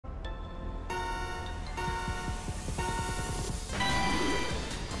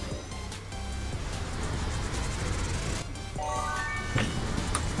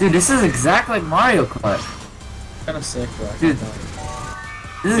Dude, this is exactly like Mario Kart. Kind of sick, bro. Dude,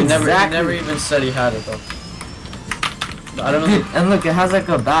 this is He exactly. never even said he had it though. But I don't know. Dude, and look, it has like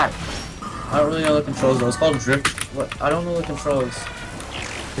a back. I don't really know the controls though. It's called drift. What? I don't know the controls.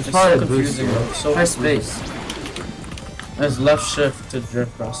 It's so probably confusing, bro. It's so press confusing. space. There's left shift to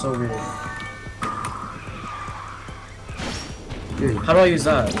drift, bro. So weird. Dude, How do I use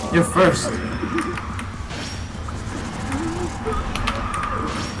that? you're first.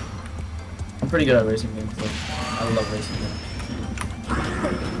 I'm pretty good at racing games though. I love racing games.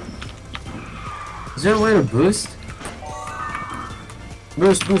 Is there a way to boost?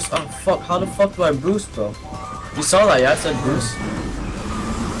 Boost, boost. Oh fuck. How the fuck do I boost, bro? You saw that? Yeah, I said boost.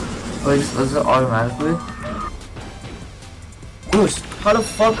 Wait, does it automatically? Boost. How the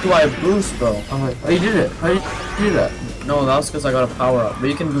fuck do I boost, bro? Oh wait, oh you did it. How did you do that? No, that was because I got a power up. But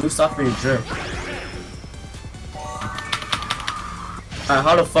you can boost after you drift. Alright,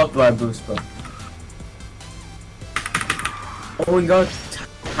 how the fuck do I boost, bro? Oh, you gotta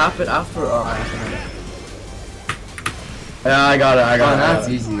tap it after. Oh, I have to. Yeah, I got it. I got Oh, it. that's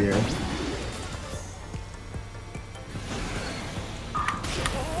easier.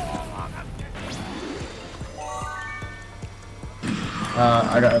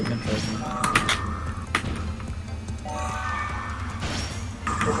 I got it. Controls.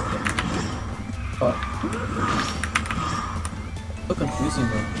 Fuck. So confusing,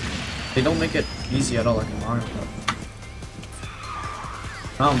 bro. They don't make it easy at all, like in Mario Kart.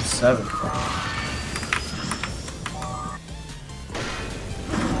 Now I'm 7. Bro.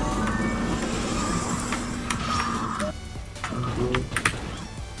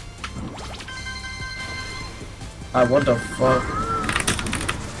 What the fuck?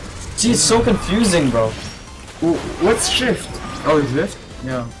 Gee, it's so confusing, bro. What's shift? Oh, drift?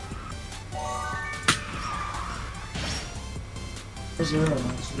 Yeah.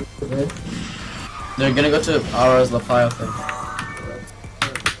 They're gonna go to Aura's La Playa thing.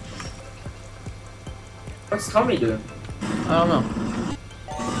 What's Tommy doing? I don't know.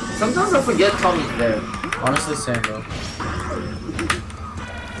 Sometimes I forget Tommy's there. Honestly, same, bro.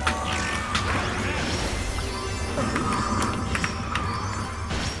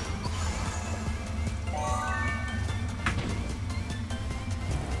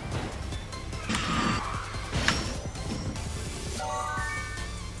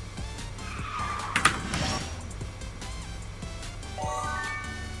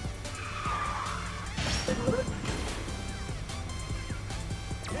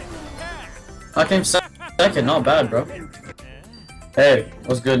 I came second, not bad, bro. Hey,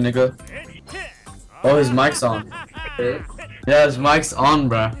 what's good, nigga? Oh, his mic's on. Yeah, his mic's on,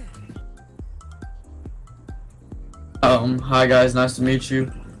 bruh. Hi guys, nice to meet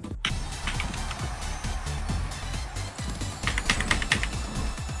you.